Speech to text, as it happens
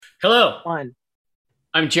Hello, One.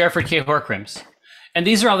 I'm Jeffrey K. Horcrims, and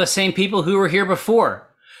these are all the same people who were here before.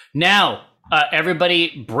 Now,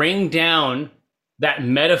 everybody bring down that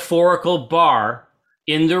metaphorical bar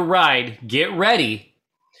in the ride. Get ready.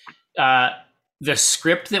 The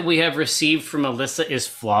script that we have received from Alyssa is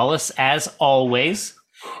flawless as always,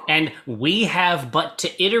 and we have but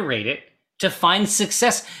to iterate it to find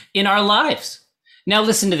success in our lives. Now,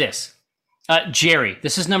 listen to this. Jerry,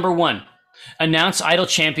 this is number one. Announce Idol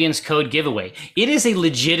Champions code giveaway. It is a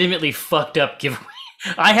legitimately fucked up giveaway.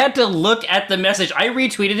 I had to look at the message. I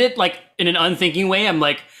retweeted it like in an unthinking way. I'm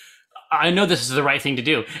like, I know this is the right thing to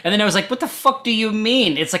do. And then I was like, what the fuck do you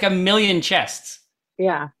mean? It's like 1,000,000 chests.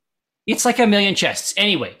 Yeah. It's like 1,000,000 chests.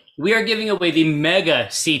 Anyway, we are giving away the Mega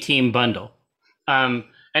C-Team bundle. And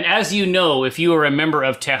as you know, if you are a member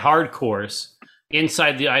of Hardcores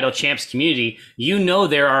inside the Idol Champs community, you know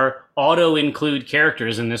there are auto-include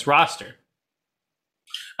characters in this roster.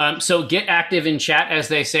 So get active in chat, as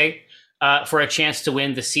they say, for a chance to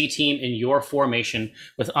win the C-Team in your formation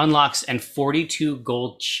with unlocks and 42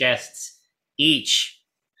 gold chests each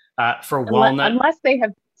for Walnut. Unless they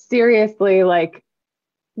have seriously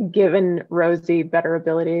given Rosie better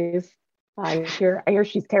abilities. I hear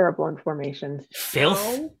she's terrible in formations. Filth.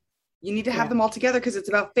 No, you need to have them all together because it's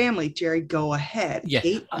about family. Jerry, go ahead. Yeah.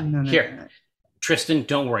 No. Here, Tristan,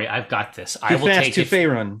 don't worry, I've got this. Too fast, too Fey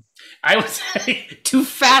run. I would say too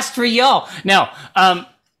fast for y'all. Now,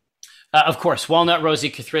 of course, Walnut, Rosie,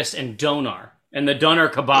 Kithris, and Donar, and the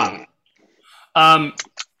Donar kebab.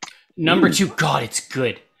 Number two, God, it's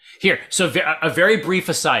good. Here, so a very brief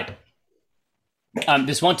aside.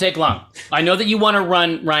 This won't take long. I know that you want to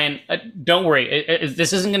run, Ryan. Don't worry.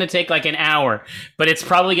 This isn't going to take like an hour, but it's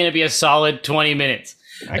probably going to be a solid 20 minutes.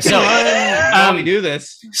 I can run while we do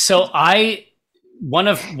this. So one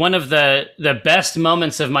of the best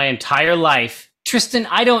moments of my entire life, Tristan,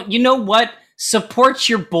 you know what? Support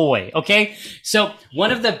your boy, okay? So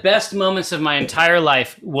one of the best moments of my entire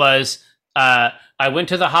life was I went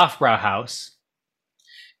to the Hofbrauhaus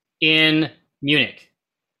in Munich.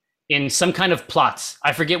 In some kind of plots.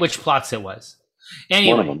 I forget which plots it was.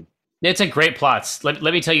 Anyway, it's a great plots. Let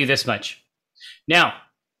me tell you this much. Now,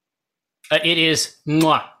 it is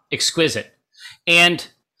exquisite. And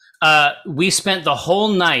we spent the whole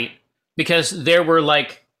night because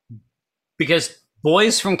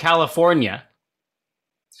boys from California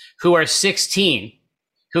who are 16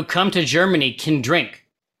 who come to Germany can drink.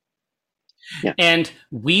 Yeah. And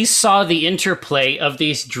we saw the interplay of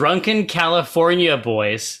these drunken California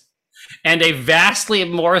boys and a vastly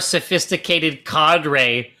more sophisticated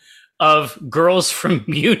cadre of girls from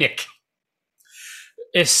Munich,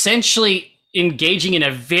 essentially engaging in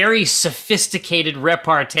a very sophisticated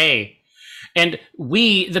repartee. And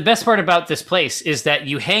the best part about this place is that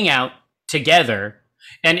you hang out together,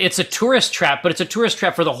 and it's a tourist trap, but it's a tourist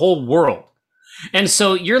trap for the whole world. And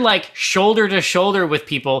so you're like shoulder to shoulder with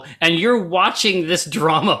people, and you're watching this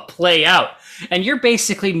drama play out, and you're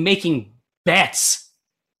basically making bets.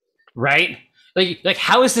 Right? Like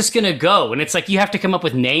how is this going to go? And it's like you have to come up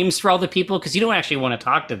with names for all the people because you don't actually want to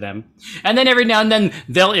talk to them. And then every now and then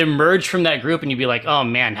they'll emerge from that group and you'd be like, oh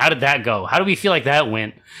man, how did that go? How do we feel like that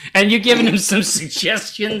went? And you're giving them some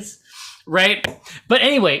suggestions, right? But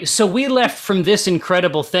anyway, so we left from this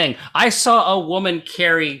incredible thing. I saw a woman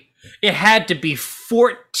carry, it had to be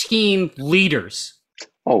 14 liters.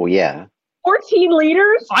 Oh, yeah. 14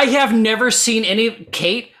 liters? I have never seen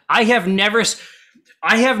Kate, I have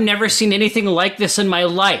never seen anything like this in my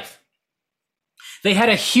life. They had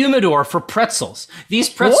a humidor for pretzels. These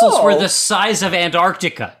pretzels were the size of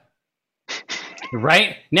Antarctica.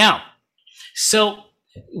 Right? Now, so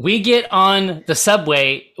we get on the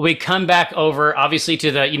subway. We come back over, obviously,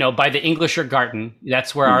 to the, by the Englischer Garten.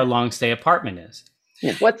 That's where our long stay apartment is.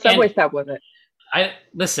 Yeah. What subway stop was it?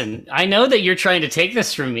 Listen, I know that you're trying to take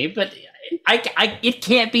this from me, but it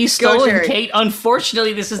can't be stolen, Kate.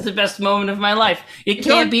 Unfortunately, this is the best moment of my life. It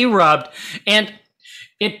can't be robbed. And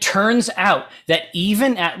it turns out that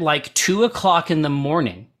even at like 2:00 in the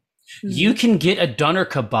morning, you can get a doner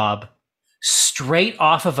kebab straight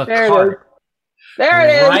off of a cart. There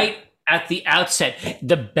it is. Right at the outset.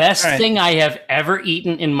 The best thing I have ever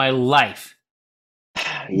eaten in my life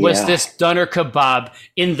was this doner kebab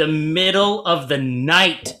in the middle of the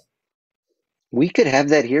night. We could have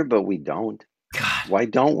that here, but we don't. God. Why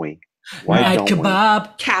don't we? Night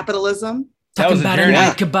kebab. Capitalism. Talking about a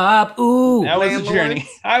night kebab. Ooh. That was a journey.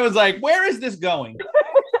 I was like, where is this going?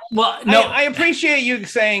 Well, no. I appreciate you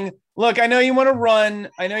saying, Look, I know you want to run.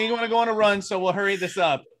 I know you want to go on a run, so we'll hurry this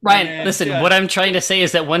up. Ryan, listen, what I'm trying to say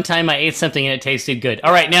is that one time I ate something and it tasted good.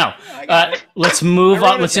 All right, now, let's move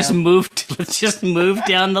on. Let's just move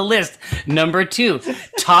down the list. Number 2,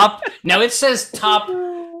 top. Now it says top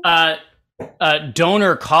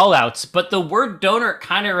donor call-outs, but the word donor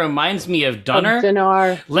kind of reminds me of Donner.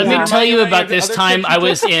 Let me tell you about this time I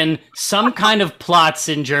was in some kind of Platz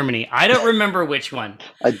in Germany. I don't remember which one.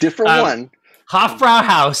 A different one.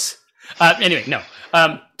 Hofbrauhaus. Anyway, no.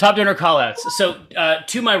 Top donor callouts. So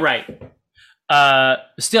to my right,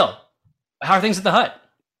 still, how are things at the hut?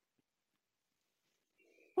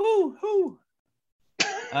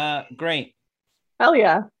 Great. Hell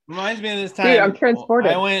yeah. Reminds me of this time. Dude, I'm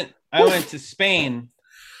transported. I went to Spain,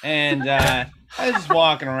 and I was just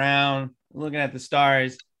walking around looking at the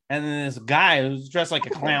stars, and then this guy who was dressed like a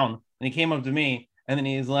clown, and he came up to me, and then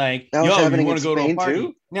he's like, "Yo, you want to go to a party?"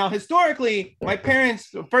 Too? Now, historically, my parents,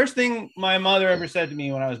 the first thing my mother ever said to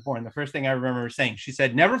me when I was born, the first thing I remember her saying, she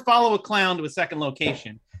said, "Never follow a clown to a second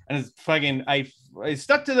location." And it's fucking, I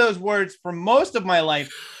stuck to those words for most of my life,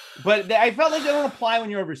 but I felt like they don't apply when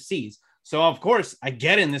you're overseas. So of course, I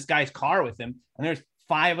get in this guy's car with him, and there's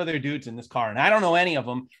 5 other dudes in this car, and I don't know any of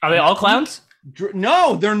them. Are they all clowns?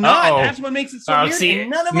 No, they're not. That's what makes it so weird. See,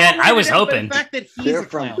 none of man, I was hoping. The fact that they're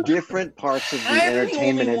from different parts of the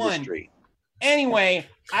entertainment industry. Anyway,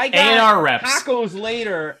 I got A&R reps. tacos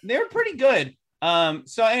later. They're pretty good.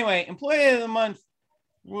 So anyway, employee of the month,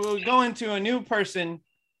 we'll go into a new person,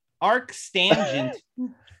 Arc Stangent.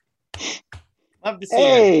 Love to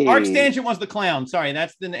see it. Arc Stangent was the clown. Sorry,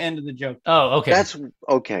 that's the end of the joke. Oh, okay. That's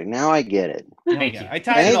okay. Now I get it. Thank you. I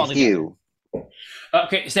tied it all together.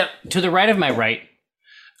 Okay, so to the right of my right,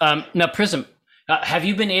 now Prism, have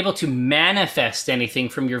you been able to manifest anything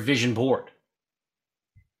from your vision board?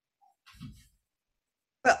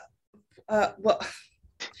 Well,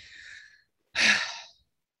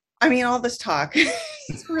 I mean, all this talk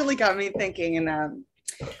it's really got me thinking. And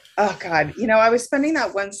oh God, I was spending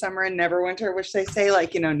that one summer in Neverwinter, which they say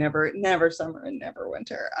like, never summer and never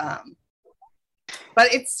winter.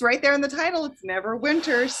 But it's right there in the title. It's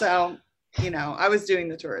Neverwinter, so. I was doing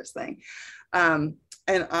the tourist thing. And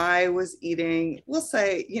I was eating, we'll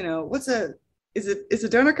say, is a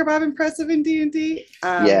doner kebab impressive in D&D?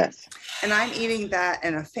 Yes. And I'm eating that,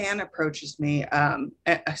 and a fan approaches me,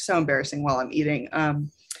 so embarrassing while I'm eating. And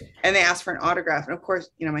they asked for an autograph. And of course,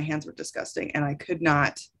 my hands were disgusting, and I could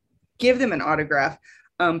not give them an autograph.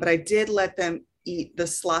 But I did let them eat the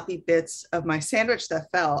sloppy bits of my sandwich that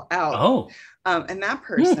fell out. Oh. And that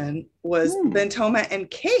person was Bentoma and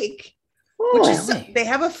Cake. Which is, they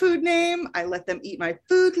have a food name. I let them eat my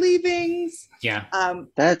food leavings. Yeah.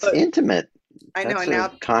 That's intimate. I know. That's and now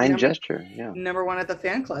kind gesture. Yeah. Number 1 at the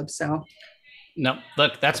fan club. So. No,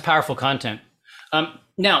 look, that's powerful content.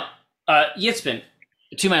 Now, Yitzbin,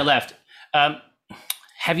 to my left,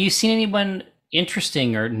 have you seen anyone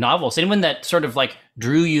interesting or novels? Anyone that sort of like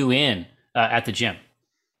drew you in at the gym?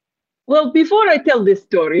 Well, before I tell this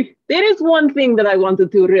story, there is one thing that I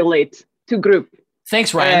wanted to relate to group.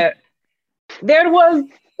 Thanks, Ryan. There was...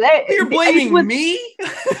 You're blaming me?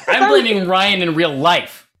 I'm blaming Ryan in real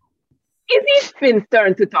life. It's Yitzbin's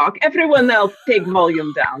turn to talk. Everyone else take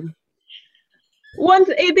volume down.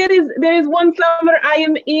 There is one summer I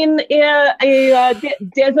am in a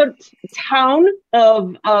desert town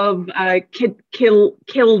of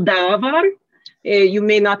Kildavar. You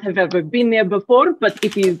may not have ever been there before, but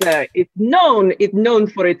it's known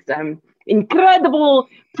for its incredible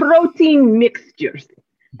protein mixtures.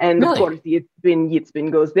 And really? Of course, Yitzbin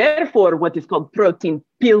goes there for what is called protein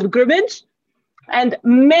pilgrimage. And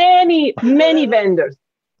many vendors,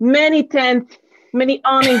 many tents, many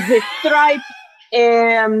awnings, they stripe,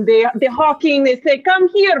 and they're hawking. They say, "Come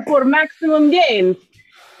here for maximum gains."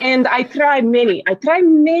 And I try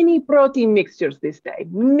many protein mixtures this day.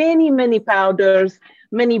 Many powders,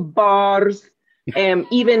 many bars,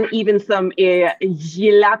 even some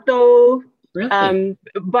gelato. Really?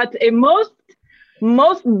 But a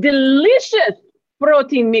most delicious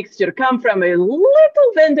protein mixture come from a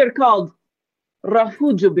little vendor called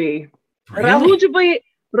Rahujubi. Really?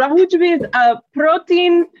 Rahujubi is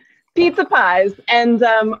protein pizza pies, and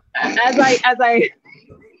as I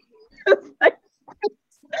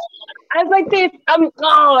taste,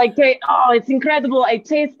 it's incredible. I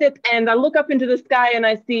taste it, and I look up into the sky, and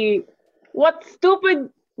I see what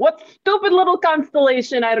stupid little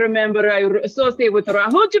constellation I remember I associate with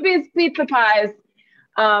Rahujubi's pizza pies.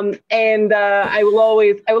 And I will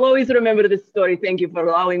always remember this story. Thank you for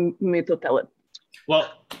allowing me to tell it. Well,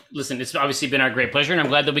 listen, it's obviously been our great pleasure, and I'm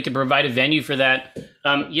glad that we could provide a venue for that,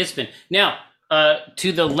 Yitzbin. Now,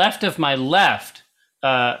 to the left of my left,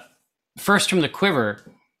 first from the quiver.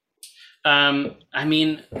 I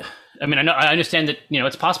mean, I understand that,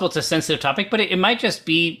 it's possible it's a sensitive topic, but it might just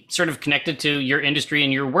be sort of connected to your industry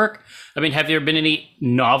and your work. I mean, have there been any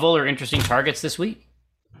novel or interesting targets this week?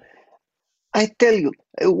 I tell you,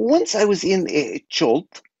 once I was in a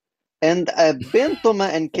Cholt, and Ben, Toma,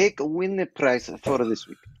 and Cake win the prize for this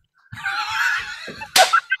week.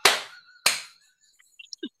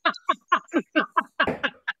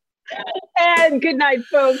 And good night,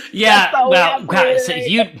 folks. Yeah, well, God, so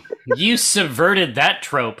you subverted that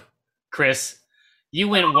trope, Chris. You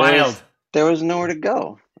went wild. There was nowhere to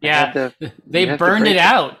go. Yeah, they burned it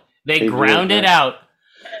out. They ground it out.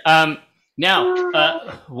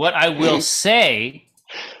 Now, what I will say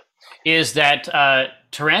is that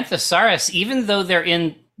Taranthosaurus, even though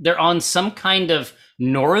they're on some kind of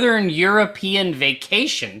Northern European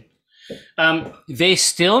vacation, they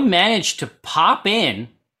still managed to pop in,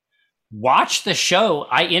 watch the show.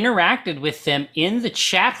 I interacted with them in the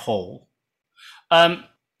chat hole, and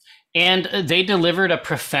they delivered a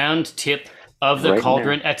profound tip of the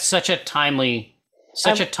cauldron at such a timely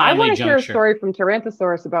juncture. I want to hear a story from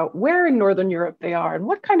Taranthosaurus about where in Northern Europe they are and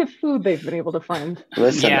what kind of food they've been able to find.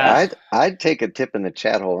 Listen, yeah. I'd take a tip in the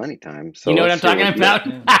chat hole anytime. So you know what I'm talking about?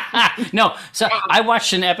 No. So I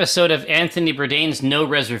watched an episode of Anthony Bourdain's No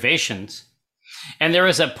Reservations, and there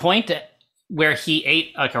was a point where he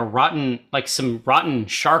ate some rotten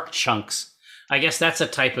shark chunks. I guess that's a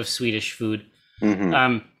type of Swedish food.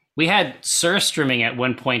 Mm-hmm. We had surströmming at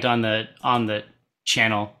one point on the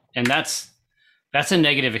channel, and that's a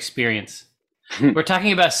negative experience. We're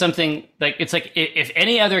talking about something like, it's like if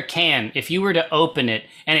any other can, if you were to open it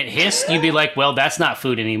and it hissed, you'd be like, well, that's not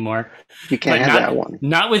food anymore. You can't have that one.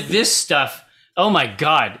 Not with this stuff. Oh my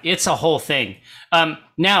God, it's a whole thing.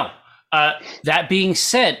 Now, that being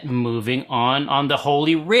said, moving on the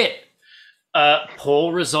Holy Writ,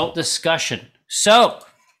 poll result discussion. So,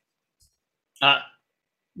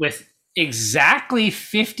 with exactly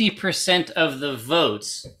 50% of the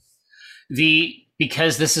votes,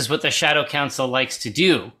 because this is what the Shadow Council likes to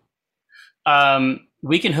do,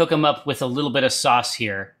 we can hook them up with a little bit of sauce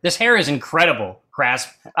here. This hair is incredible, Crasp.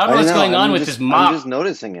 I don't know what's going on with this mop. I'm just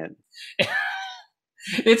noticing it.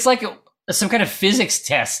 It's like some kind of physics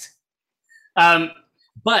test.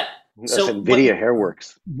 But so NVIDIA hair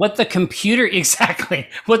works. What the computer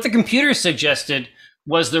suggested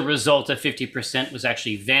was the result of 50% was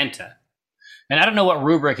actually Vanta. And I don't know what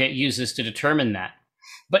rubric it uses to determine that.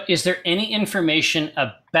 But is there any information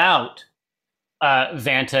about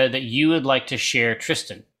Vanta that you would like to share,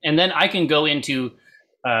 Tristan? And then I can go into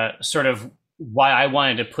sort of why I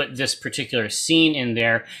wanted to put this particular scene in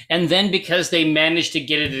there. And then because they managed to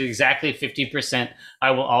get it at exactly 50%,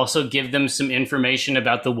 I will also give them some information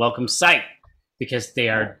about the welcome sight, because they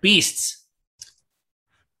are beasts.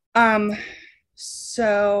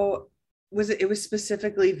 So it was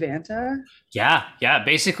specifically Vanta? Yeah.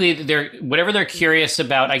 Basically, whatever they're curious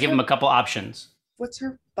about, I give them a couple options. What's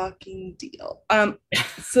her fucking deal?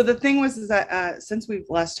 So the thing was that since we've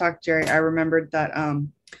last talked, Jerry, I remembered that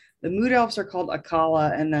the mood elves are called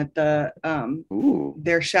Akala, and that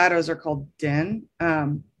their shadows are called Din.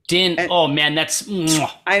 Din. Oh man, that's.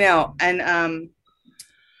 I know. And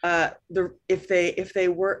if they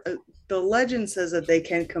were, the legend says that they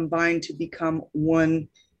can combine to become one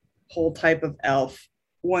whole type of elf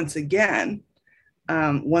once again,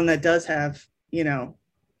 one that does have,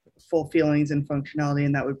 full feelings and functionality,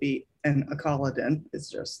 and that would be an Akaladin. It's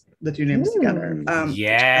just the two names together. I love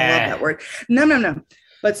that word. No.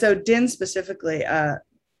 But so Din specifically,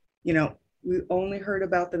 we only heard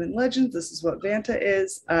about them in legends. This is what Vanta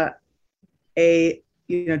is.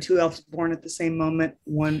 Two elves born at the same moment.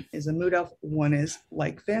 One is a mood elf, one is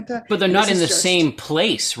like Vanta. But they're not in the same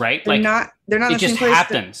place, right? They're not in the same place. It just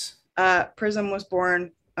happens. Prism was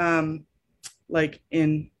born in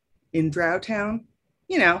Drowtown,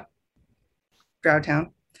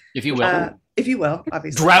 Drowtown. If you will.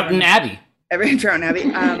 Obviously. Drowton Abbey. Drowton Abbey.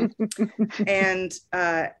 And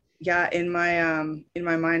in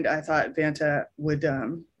my mind, I thought Vanta would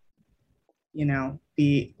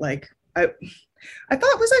be like, I thought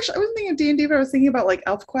it was actually, I wasn't thinking of D&D, but I was thinking about like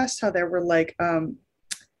ElfQuest, how there were like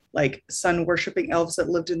sun worshipping elves that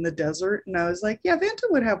lived in the desert, and I was like, yeah, Vanta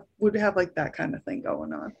would have like that kind of thing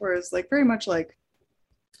going on, whereas like very much like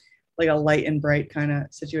a light and bright kind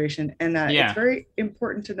of situation. And it's very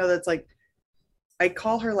important to know that's like, I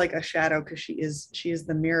call her like a shadow because she is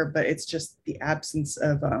the mirror, but it's just the absence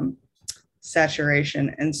of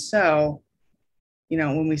saturation. And so,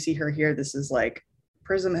 when we see her here, this is like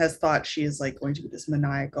Prism has thought she is like going to be this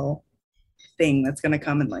maniacal thing that's going to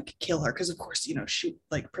come and like kill her, because of course, she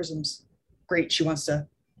like Prism's great, she wants to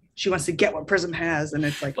she wants to get what Prism has, and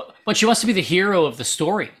it's like, but she wants to be the hero of the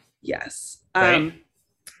story. Yes. Right?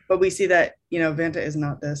 But we see that, Vanta is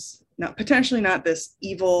potentially not this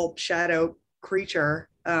evil shadow creature,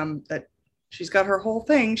 that she's got her whole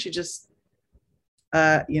thing. She just,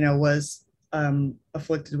 was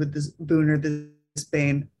afflicted with this boon or this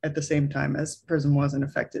bane at the same time as Prism wasn't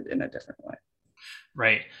affected in a different way.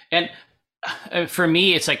 Right. And for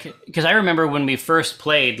me, it's like, because I remember when we first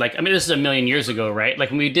played, like, I mean, this is a million years ago, right? Like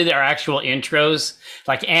when we did our actual intros,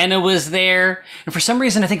 like Anna was there. And for some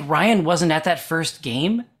reason, I think Ryan wasn't at that first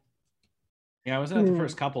game. Yeah, I wasn't at the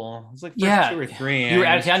first couple. It was like first 2 or 3. You were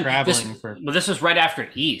out of town. Traveling Well, this was right after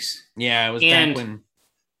East. Yeah, it was back when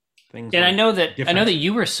things. And I know that different.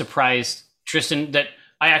 you were surprised, Tristan, that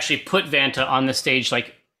I actually put Vanta on the stage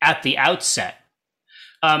like at the outset.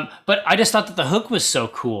 But I just thought that the hook was so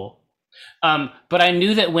cool. But I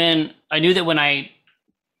knew that when I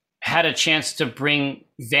had a chance to bring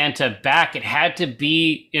Vanta back, it had to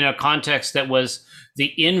be in a context that was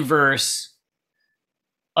the inverse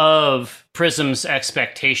of Prism's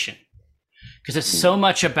expectation, because it's so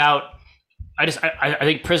much about. I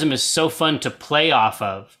think Prism is so fun to play off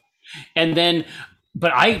of, and then.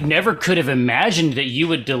 But I never could have imagined that you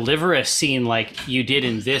would deliver a scene like you did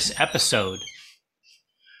in this episode.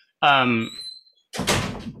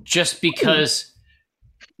 Just because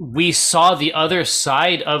we saw the other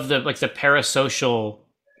side of the parasocial,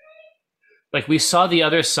 like we saw the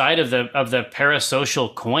other side of the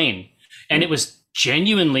parasocial coin, and it was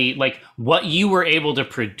genuinely like what you were able to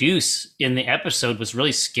produce in the episode was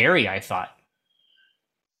really scary, I thought.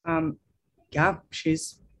 Yeah,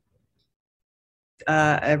 she's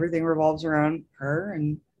everything revolves around her,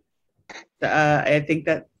 and I think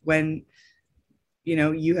that when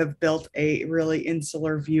you have built a really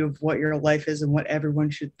insular view of what your life is and what everyone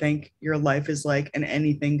should think your life is like, and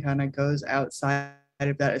anything kind of goes outside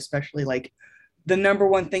of that, especially like the number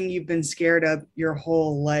one thing you've been scared of your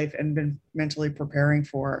whole life and been mentally preparing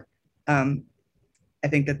for, I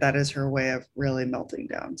think that is her way of really melting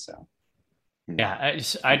down. So yeah,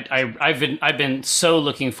 I've been so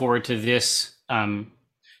looking forward to this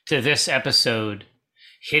episode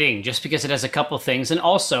hitting, just because it has a couple things, and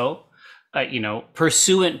also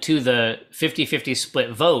pursuant to the 50-50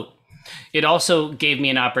 split vote, it also gave me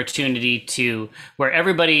an opportunity to where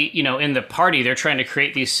everybody, in the party, they're trying to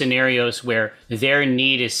create these scenarios where their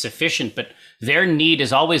need is sufficient, but their need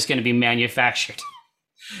is always going to be manufactured.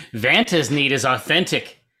 Vanta's need is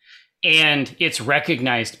authentic, and it's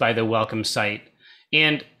recognized by the welcome site.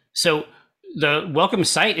 And so the welcome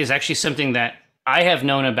site is actually something that I have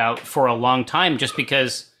known about for a long time, just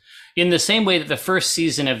because in the same way that the first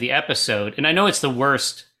season of the episode, and I know it's the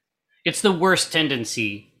worst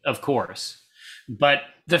tendency, of course, but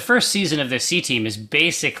the first season of the C Team is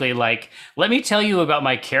basically like, let me tell you about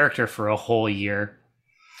my character for a whole year.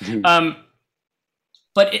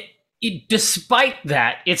 But despite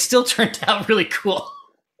that, it still turned out really cool.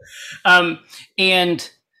 So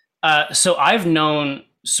I've known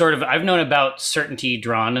about Certainty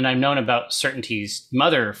Drawn, and I've known about Certainty's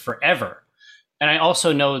mother forever. And I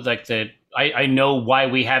also know I know why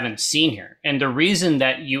we haven't seen her. And the reason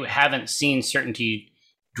that you haven't seen Certainty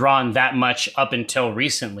Drawn that much up until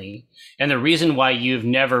recently, and the reason why you've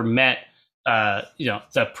never met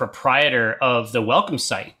the proprietor of the welcome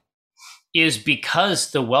site, is because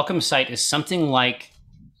the welcome site is something like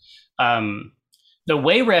the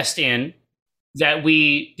Wayrest Inn that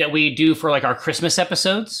we do for like our Christmas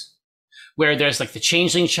episodes, where there's like the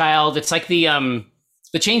changeling child. It's like the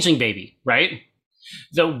changeling baby, right?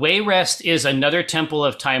 The Wayrest is another temple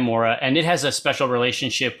of Tymora, and it has a special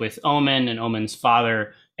relationship with Omen and Omen's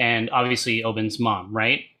father, and obviously Omen's mom,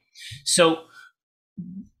 right? So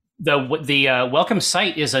the welcome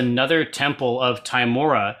site is another temple of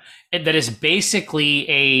Tymora that is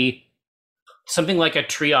basically something like a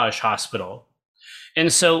triage hospital.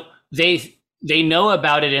 And so they know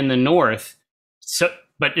about it in the north,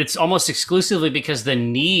 but it's almost exclusively because the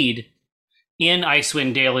need in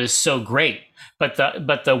Icewind Dale is so great. But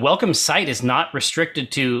the welcome site is not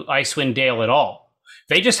restricted to Icewind Dale at all.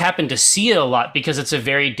 They just happen to see it a lot because it's a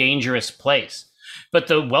very dangerous place. But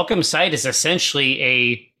the welcome site is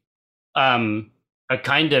essentially a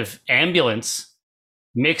kind of ambulance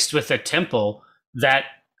mixed with a temple that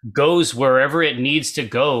goes wherever it needs to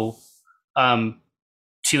go to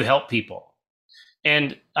help people.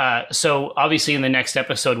 And so obviously in the next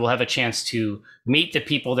episode, we'll have a chance to meet the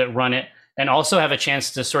people that run it, and also have a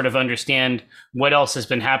chance to sort of understand what else has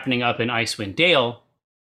been happening up in Icewind Dale,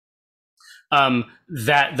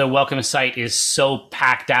 that the welcome site is so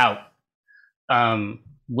packed out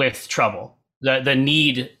with trouble. The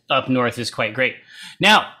need up north is quite great.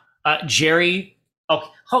 Now, Jerry.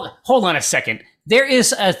 Oh, hold on a second. There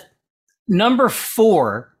is a number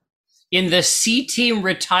 4 in the C Team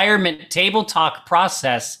retirement table talk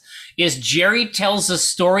process. Is Jerry tells a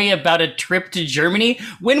story about a trip to Germany?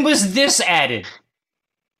 When was this added?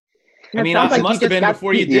 I mean, it must have been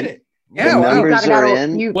before you did it. Yeah, the numbers are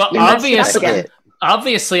in. Well,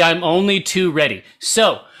 obviously, I'm only too ready.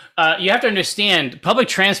 So you have to understand, public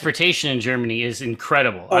transportation in Germany is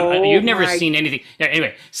incredible. You've never seen anything.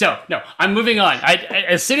 Anyway, so no, I'm moving on.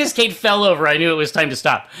 As soon as Kate fell over, I knew it was time to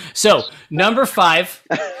stop. So number 5,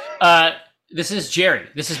 this is Jerry.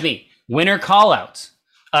 This is me. Winner callouts.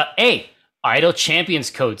 Idle Champions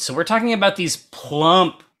Code. So we're talking about these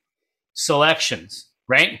plump selections,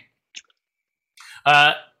 right?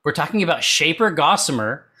 We're talking about Shaper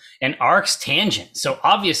Gossamer and Ark's Tangent. So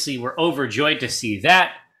obviously we're overjoyed to see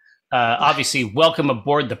that. Obviously, welcome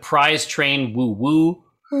aboard the prize train, woo woo.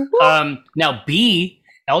 Now B,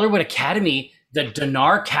 Elderwood Academy, the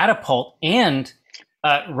Dinar Catapult, and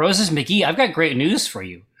Roses McGee. I've got great news for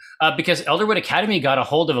you. Because Elderwood Academy got a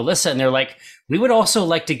hold of Alyssa and they're like, we would also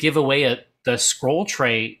like to give away the scroll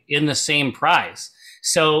tray in the same prize.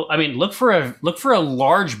 So, I mean, look for a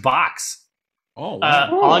large box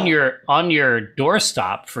on your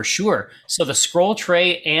doorstop for sure. So the scroll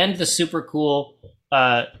tray and the super cool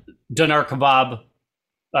Donar Kebab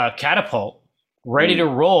catapult ready to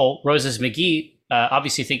roll. Roses McGee,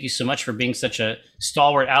 obviously, thank you so much for being such a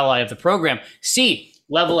stalwart ally of the program. C,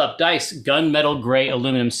 Level Up Dice, gunmetal gray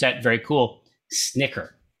aluminum set, very cool.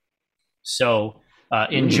 Snicker. So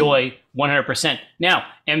enjoy 100%. Now,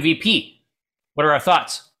 MVP, what are our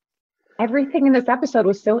thoughts? Everything in this episode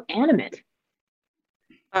was so animate.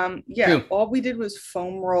 Yeah, all we did was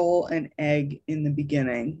foam roll an egg in the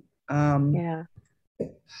beginning. Yeah.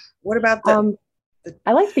 What about the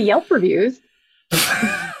I like the Yelp reviews.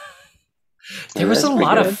 There was a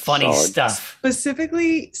lot of funny stuff.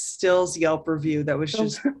 Specifically, Still's Yelp review that was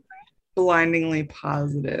just blindingly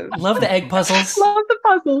positive. Love the egg puzzles. Love the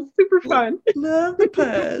puzzles. Super fun. Love the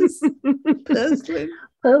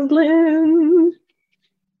Puzzling.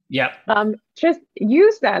 Yep. Just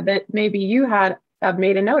you said that maybe you had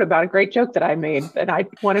made a note about a great joke that I made, and I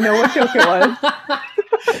want to know what joke it was.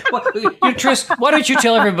 Tris, why don't you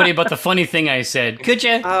tell everybody about the funny thing I said? Could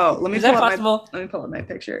you? Oh, let me Is that possible? let me pull up my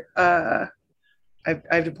picture. I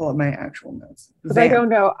have to pull up my actual notes. I don't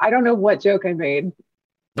know what joke I made.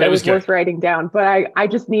 But it was worth writing down. But I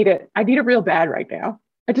just need it. I need it real bad right now.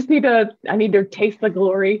 I need to taste the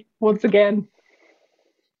glory once again.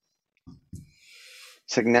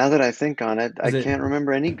 It's like, now that I think on it, I can't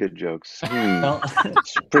remember any good jokes.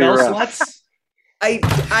 It's pretty rough.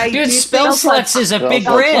 Dude, Spell Sluts is a big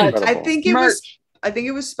brand. I think it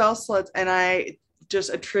was Spell Sluts, and I just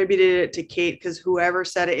attributed it to Kate because whoever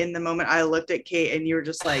said it in the moment, I looked at Kate and you were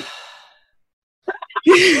just like,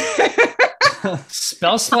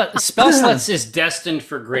 Spell Sluts is destined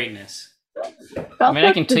for greatness.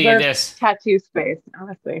 I can tell you this. Tattoo space,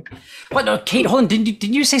 honestly. What? No, Kate, hold on. Didn't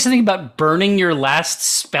you say something about burning your last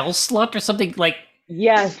spell slut or something like?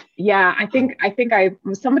 Yes. Yeah. I think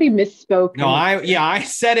somebody misspoke. No, I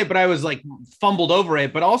said it, but I was like fumbled over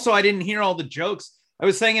it. But also, I didn't hear all the jokes. I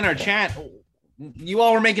was saying in our chat, you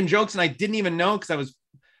all were making jokes, and I didn't even know because I was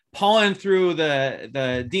pawing through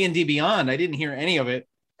the D&D Beyond. I didn't hear any of it,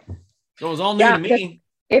 so it was all new to me.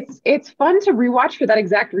 It's fun to rewatch for that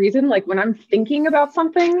exact reason. Like when I'm thinking about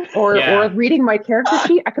something or reading my character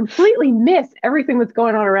sheet, I completely miss everything that's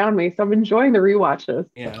going on around me. So I'm enjoying the rewatches.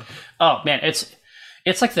 Yeah. Oh man, it's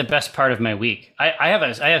like the best part of my week. I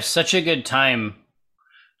have such a good time.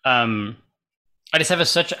 I have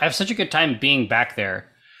such a good time being back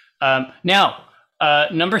there. Now,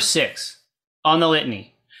 number 6 on the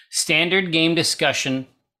litany: standard game discussion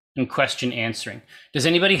and question answering. Does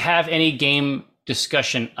anybody have any game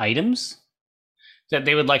discussion items that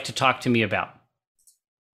they would like to talk to me about?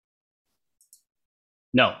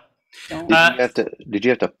 No. Did you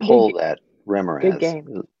have to pull that Remoraz? Good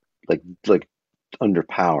game. Like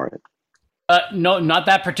underpower it? No, not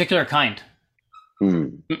that particular kind.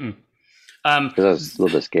 Because I was a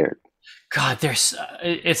little bit scared. God,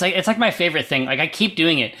 it's like my favorite thing. Like I keep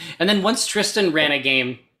doing it, and then once Tristan ran a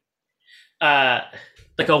game,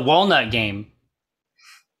 like a walnut game,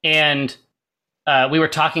 and we were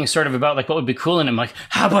talking sort of about like what would be cool, and I'm like,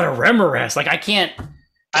 how about a Remoraz? Like I can't.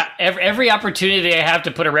 Every opportunity I have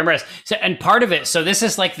to put a Remoraz. So, and part of it. So this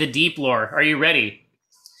is like the deep lore. Are you ready?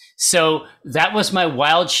 So that was my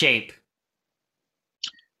wild shape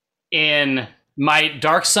in my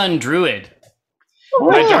Dark Sun Druid. Oh,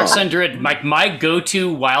 my Dark Sun Druid. My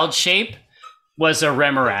go-to wild shape was a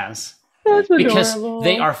Remoraz. That's because adorable.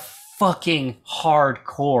 they are fucking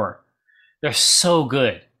hardcore. They're so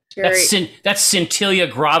good. Jerry, That's Scintilla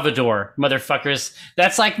Gravador, motherfuckers.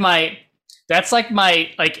 That's like my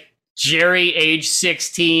like Jerry age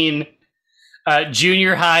 16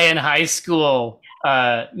 junior high and high school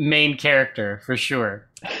main character for sure.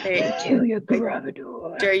 hey, Julia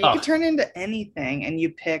Gravador. Jerry, you could turn into anything, and you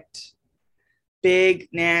picked big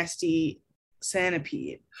nasty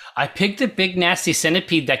centipede. I picked the big nasty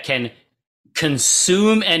centipede that can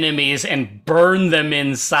consume enemies and burn them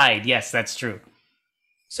inside. Yes, that's true.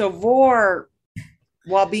 So Vor,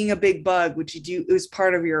 while being a big bug, which you do, it was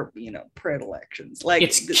part of your, predilections. Like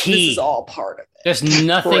It's this key. is all part of it. There's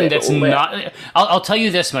nothing that's not. I'll tell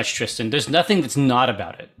you this much, Tristan. There's nothing that's not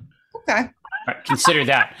about it. Okay. All right, consider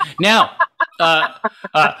that. Now,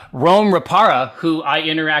 Rome Rapara, who I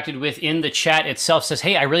interacted with in the chat itself, says,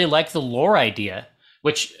 "Hey, I really like the lore idea,"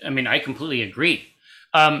 which I mean, I completely agree.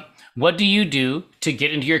 What do you do to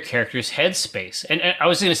get into your character's headspace? And I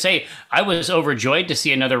was going to say, I was overjoyed to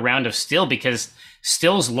see another round of Still because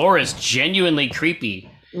Still's lore is genuinely creepy.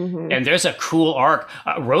 Mm-hmm. And there's a cool arc.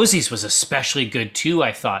 Rosie's was especially good too,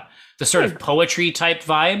 I thought. The sort of poetry type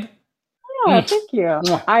vibe. Oh, thank you.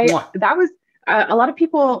 That was a lot of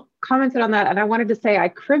people commented on that, and I wanted to say I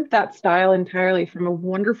cribbed that style entirely from a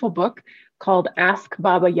wonderful book called Ask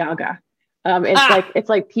Baba Yaga. It's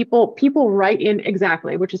like people write in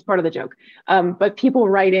exactly, which is part of the joke. But people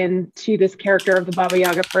write in to this character of the Baba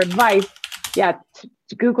Yaga for advice. Yeah,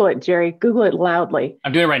 to Google it, Jerry. Google it loudly.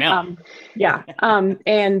 I'm doing it right now.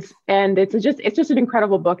 And it's just an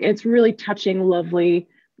incredible book. It's really touching, lovely,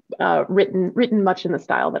 written much in the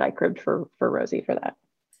style that I cribbed for Rosie for that.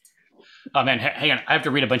 Oh man, hang on. I have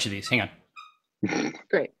to read a bunch of these. Hang on.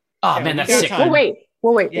 Great. Oh man, that's sick. We'll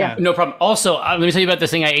wait. Yeah. No problem. Also, let me tell you about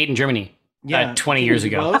this thing I ate in Germany 20 years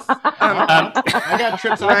ago. I got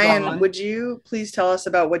trips. Ryan, would you please tell us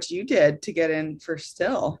about what you did to get in for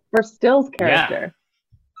Still? For Still's character.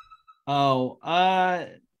 Oh,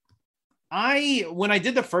 when I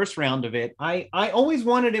did the first round of it, I always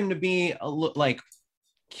wanted him to be like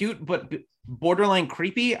cute but borderline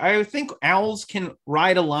creepy. I think owls can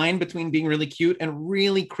ride a line between being really cute and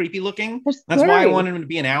really creepy looking. That's why I wanted him to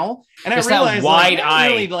be an owl. And Just I realized that wide I eye.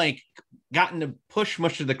 really like gotten to push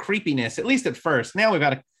much of the creepiness, at least at first. Now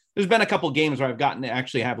there's been a couple games where I've gotten to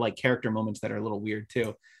actually have like character moments that are a little weird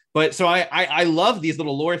too. But so I love these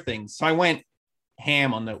little lore things. So I went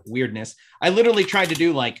ham on the weirdness. I literally tried to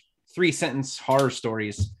do like 3-sentence horror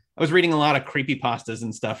stories. I was reading a lot of creepypastas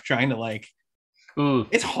and stuff, trying to like, Ooh.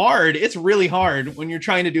 it's hard. It's really hard when you're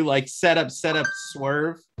trying to do like setup,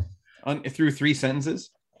 swerve through 3 sentences.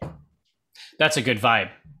 That's a good vibe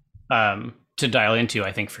to dial into,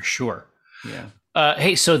 I think, for sure. Yeah.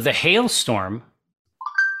 Hey, so the hailstorm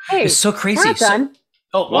Hey, is so crazy. we're not done.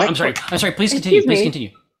 I'm sorry. Please continue. Excuse me. Please continue.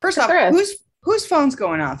 First off, Chris. whose phone's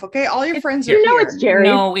going off? Okay, all your friends are You know here. it's Jerry.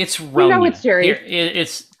 No, it's Ronya. You know it's Jerry. Here,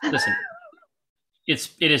 listen.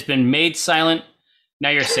 It has been made silent. Now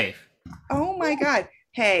you're safe. Oh my God.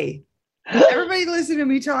 Hey, everybody listen to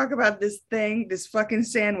me talk about this thing, this fucking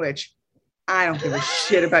sandwich. I don't give a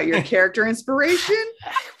shit about your character inspiration.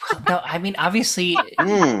 No, I mean, obviously,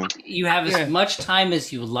 you have as much time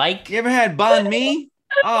as you like. You ever had banh mi?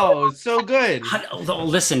 Oh, it's so good.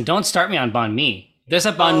 Listen, don't start me on banh mi. There's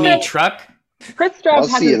a banh mi truck. Chris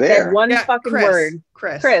Strauss I'll see you hasn't there. said one fucking Chris, word.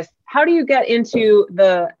 Chris, how do you get into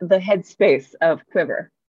the headspace of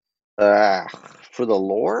Quiver? For the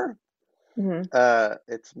lore, Mm-hmm.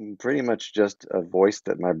 it's pretty much just a voice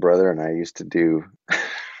that my brother and I used to do.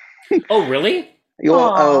 Oh, really?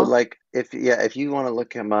 If you want to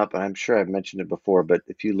look him up, and I'm sure I've mentioned it before, but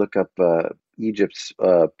if you look up Egypt's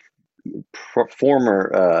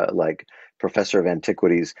former professor of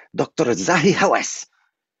antiquities, Dr. Zahi Hawass,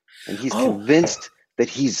 and he's convinced that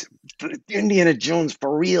he's Indiana Jones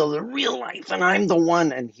for real, in real life, and I'm the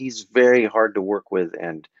one, and he's very hard to work with,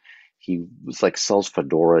 and he was like sells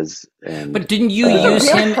fedoras. And but didn't you use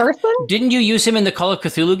him? Person? Didn't you use him in the Call of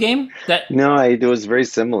Cthulhu game? No, it was very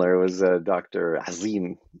similar. It was Dr.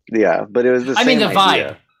 Azim. Yeah, but it was the same the idea.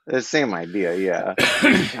 vibe. The same idea, yeah.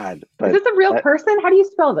 God, Is this a real person? How do you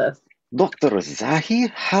spell this? Dr.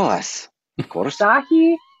 Zahi Hawass, of course.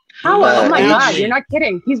 Zahi Hawass. Oh my God, H- you're not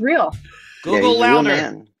kidding. He's real. Google he's a real louder.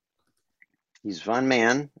 man. He's Von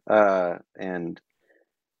Man, and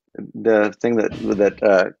the thing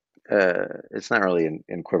that it's not really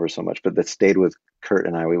in Quiver so much, but that stayed with Kurt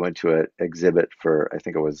and I. We went to an exhibit for, I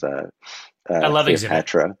think it was I love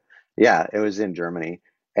Cleopatra. exhibit. Yeah, it was in Germany,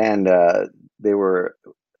 and they were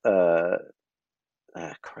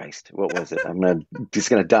Christ, what was it? Just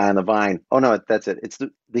gonna die on the vine. Oh no, that's it. It's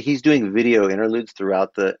he's doing video interludes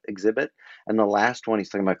throughout the exhibit, and the last one he's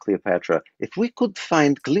talking about Cleopatra. If we could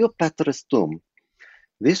find Cleopatra's tomb,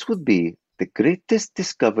 this would be the greatest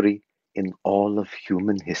discovery in all of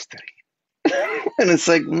human history. And it's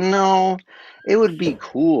like, no, it would be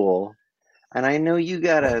cool. And I know you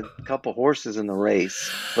got a couple horses in the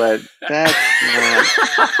race, but that's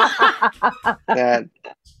not, that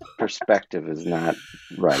perspective is not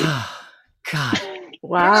right. God.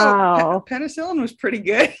 Wow. Penicillin was pretty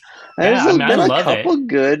good. There's been a love couple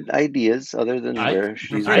good ideas other than where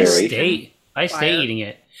she's I buried. stay eating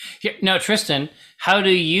it. Here, now, Tristan, how do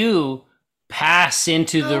you pass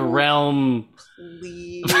into the realm?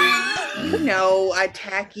 Please. A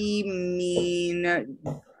tacky, mean,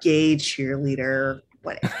 gay cheerleader,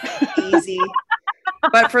 whatever. Easy.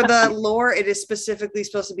 But for the lore, it is specifically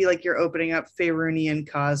supposed to be like you're opening up Faerunian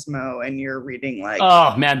Cosmo and you're reading like...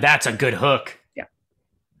 Oh, man, that's a good hook. Yeah.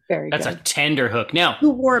 That's a tender hook. Now,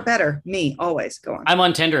 who wore it better? Me, always. Go on. I'm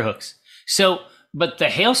on tender hooks. So, but the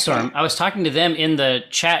Hailstorm, I was talking to them in the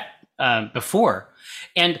chat before,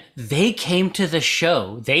 and they came to the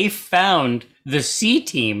show. They found the C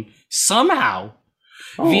Team somehow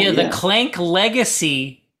via the Clank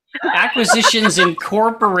Legacy Acquisitions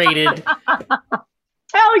Incorporated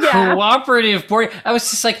Hell yeah. cooperative board. I was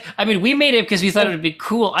just like, I mean, we made it because we thought it would be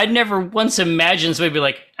cool. I'd never once imagined somebody be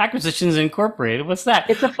like, Acquisitions Incorporated. What's that?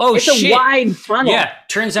 It's a wide funnel. Yeah,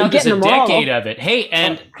 turns out there's a decade of it. Hey,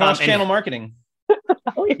 and cross-channel marketing.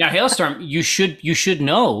 Now, Hailstorm, you should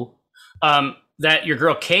know that your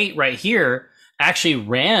girl Kate right here actually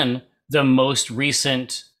ran the most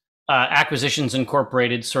recent Acquisitions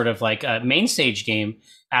Incorporated sort of like main stage game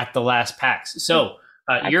at the last PAX. So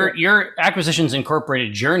your Acquisitions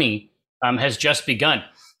Incorporated journey has just begun.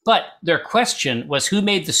 But their question was, who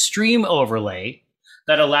made the stream overlay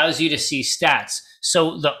that allows you to see stats?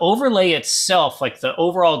 So the overlay itself, like the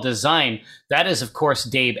overall design, that is, of course,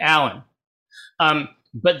 Dave Allen.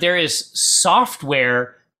 But there is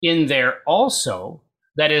software in there also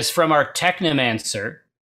that is from our Technomancer,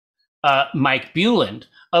 Mike Buland,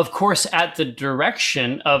 of course, at the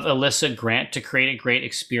direction of Alyssa Grant to create a great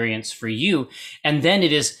experience for you. And then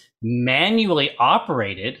it is manually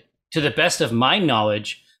operated, to the best of my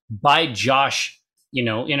knowledge, by Josh, in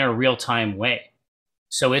a real-time way.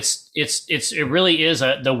 So it really is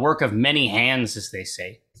the work of many hands, as they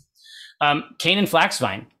say. Cane and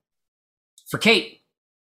Flaxvine. For Kate,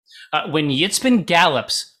 when Yitzpin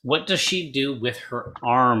gallops, what does she do with her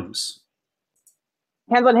arms?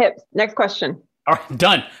 Hands on hips. Next question. All right,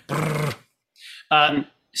 done.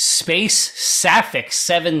 Space Sapphic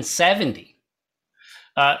 770.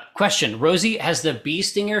 Question. Rosie, has the Bee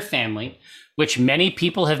Stinger family, which many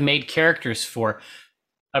people have made characters for,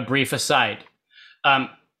 a brief aside.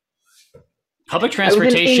 Public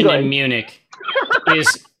transportation in Munich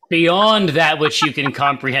is beyond that which you can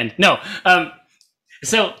comprehend. No.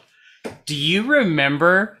 So do you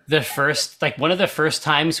remember one of the first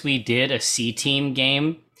times we did a C-Team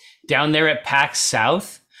game down there at PAX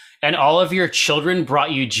South, and all of your children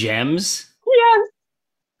brought you gems?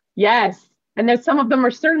 Yes. And there's some of them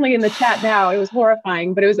are certainly in the chat now. It was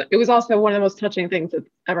horrifying, but it was also one of the most touching things that's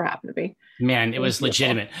ever happened to me. Man, it was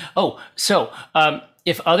legitimate. Oh, so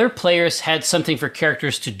if other players had something for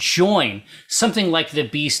characters to join, something like the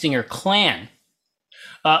Bee Stinger clan,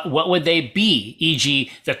 what would they be?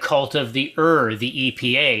 E.g., the Cult of the the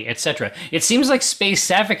EPA, etc. It seems like Space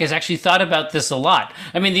Sapphic has actually thought about this a lot.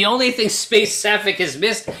 I mean, the only thing Space Sapphic has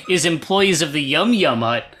missed is employees of the Yum Yum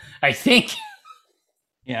Hut, I think.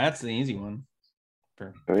 Yeah, that's the easy one.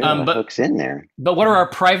 But hooks in there. But what are our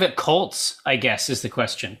private cults, I guess, is the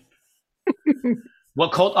question.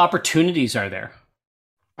 What cult opportunities are there?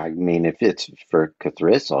 I mean, if it's for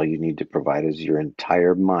Cathris, all you need to provide is your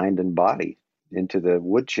entire mind and body into the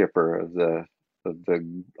wood chipper of the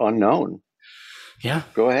unknown. Yeah.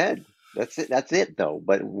 Go ahead. That's it though.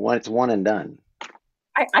 But it's one and done.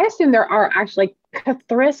 I assume there are actually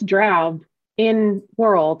Cathris Drab in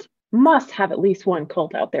world must have at least one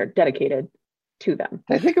cult out there dedicated to them.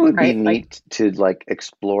 I think it would be neat to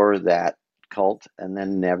explore that cult and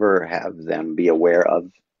then never have them be aware of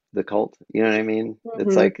the cult. You know what I mean? Mm-hmm.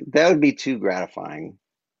 It's like that would be too gratifying.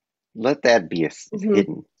 Let that be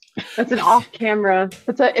hidden. That's an off-camera.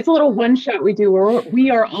 It's a little one-shot we do where we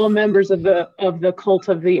are all members of the cult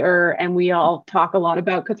of the and we all talk a lot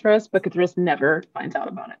about Cathris, but Cathris never finds out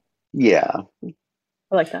about it. Yeah,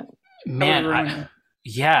 I like that. Man,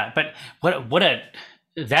 but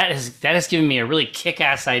that has given me a really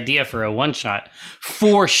kick-ass idea for a one-shot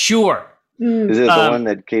for sure. Is it the one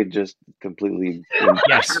that Kate just completely.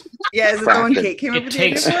 Yes. Yeah, is it the one Crafted. Kate came up It with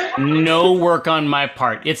takes the idea for? no work on my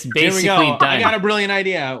part. It's Here we basically go. done. I got a brilliant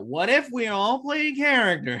idea. What if we all play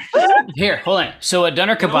characters? Here, hold on. So a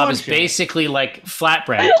doner kebab one is shot. basically like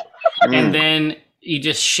flatbread, and then you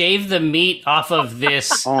just shave the meat off of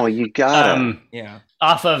this, Oh, you gotta Yeah.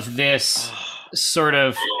 off of this sort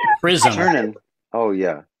of prism, turning. Oh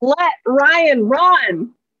yeah. Let Ryan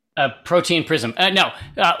run. a protein prism.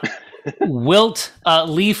 Wilt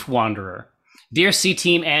Leaf Wanderer. Dear C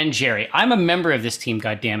Team and Jerry, I'm a member of this team,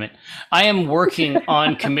 goddammit. I am working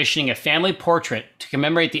on commissioning a family portrait to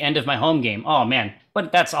commemorate the end of my home game. Oh man,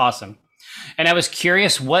 but that's awesome. And I was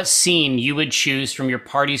curious what scene you would choose from your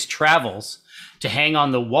party's travels to hang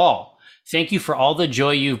on the wall. Thank you for all the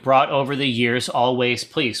joy you've brought over the years, always,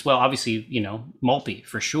 please. Well, obviously, Mulpey,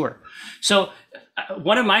 for sure. So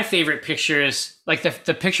one of my favorite pictures, like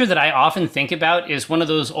the picture that I often think about is one of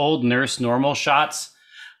those old Nurse Normal shots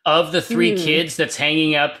of the three kids that's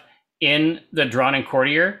hanging up in the drawn and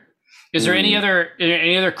courtier. Is there any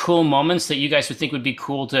other cool moments that you guys would think would be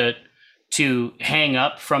cool to hang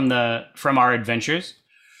up from our adventures?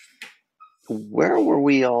 Where were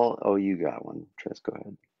we all? Oh, you got one. Tris, go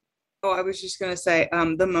ahead. Oh, I was just gonna say,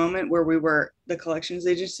 the moment where the collections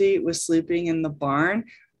agency was sleeping in the barn,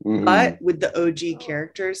 but with the OG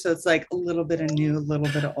characters, so it's like a little bit of new, a little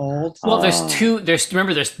bit of old. Well,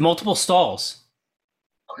 there's multiple stalls.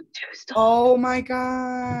 Oh my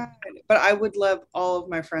god! But I would love all of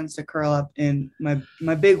my friends to curl up in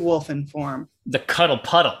my big wolfen form. The cuddle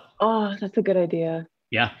puddle. Oh, that's a good idea.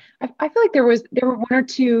 Yeah. I feel like there were one or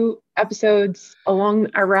two episodes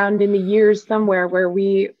around in the years somewhere where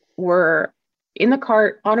we were in the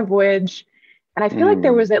cart on a voyage, and I feel like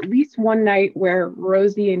there was at least one night where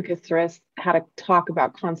Rosie and Cthulhu had a talk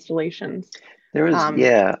about constellations. There was, I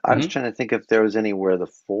was trying to think if there was anywhere the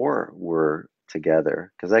four were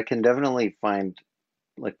together, because I can definitely find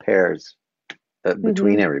like pairs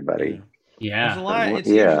between everybody. Yeah. There's a lot. It's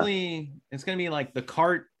usually it's gonna be like the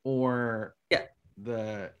cart or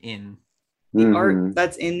the inn. The art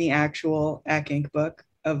that's in the actual Ack Inc. book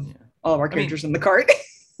of all of our characters in the cart.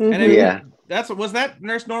 And I mean, was that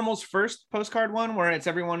Nurse Normal's first postcard one where it's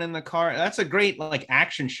everyone in the car. That's a great like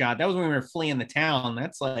action shot. That was when we were fleeing the town.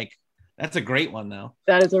 That's a great one though.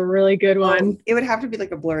 That is a really good one. It would have to be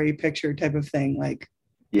like a blurry picture type of thing. Like,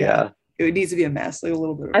 it needs to be a mess, like a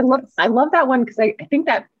little bit. I love that one because I think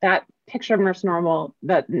that picture of Nurse Normal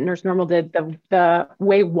that Nurse Normal did, the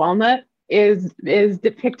way Walnut is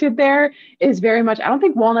depicted there is very much, I don't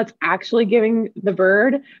think Walnut's actually giving the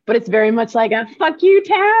bird, but it's very much like a fuck you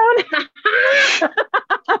town.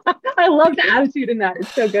 I love the attitude in that.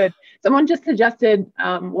 It's so good. Someone just suggested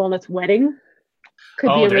Walnut's wedding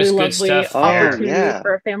could be a really lovely opportunity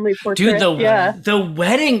for a family portrait. Dude, the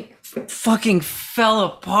wedding fucking fell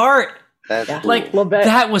apart. That's like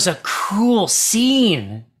that was a cool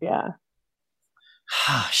scene. Yeah.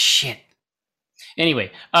 Ah, shit.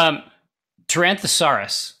 Anyway,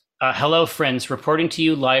 Taranthosaurus. Hello, friends. Reporting to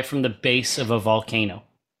you live from the base of a volcano.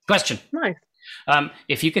 Question. Nice.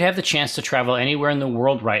 If you could have the chance to travel anywhere in the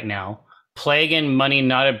world right now, plague and money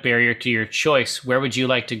not a barrier to your choice, where would you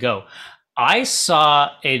like to go? I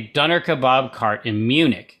saw a doner kebab cart in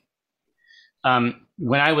Munich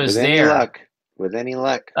when I was there. With any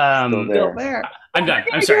luck, still there. I'm done.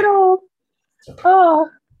 I'm sorry. Oh,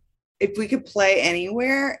 if we could play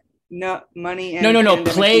anywhere, no money. And no.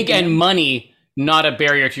 Plague and money not a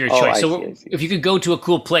barrier to your choice. So if you could go to a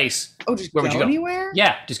cool place, where would you go? Anywhere?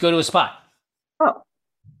 Yeah, just go to a spot. Oh,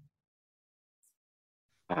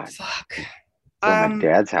 fuck. Go to my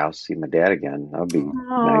dad's house. See my dad again. That would be nice.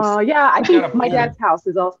 Oh yeah, I think my dad's house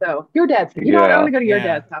is also your dad's. You know what? I want to go to your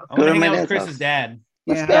dad's house. Go to my dad's Chris's dad.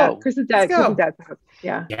 Let's go. Chris's dad. Chris's dad's house.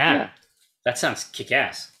 Yeah. That sounds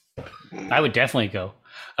kick-ass. I would definitely go.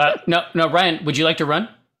 No, Ryan, would you like to run?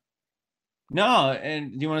 No,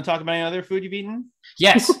 and do you want to talk about any other food you've eaten?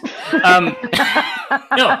 Yes. No,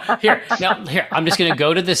 here. I'm just going to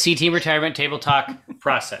go to the C Team retirement table talk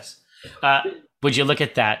process. Would you look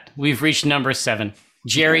at that? We've reached number 7.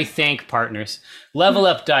 Jerry Thank Partners, Level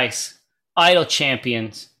Up Dice, Idle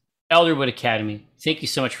Champions, Elderwood Academy. Thank you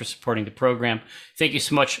so much for supporting the program. Thank you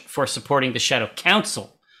so much for supporting the Shadow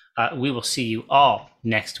Council. We will see you all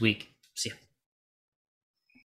next week. See ya.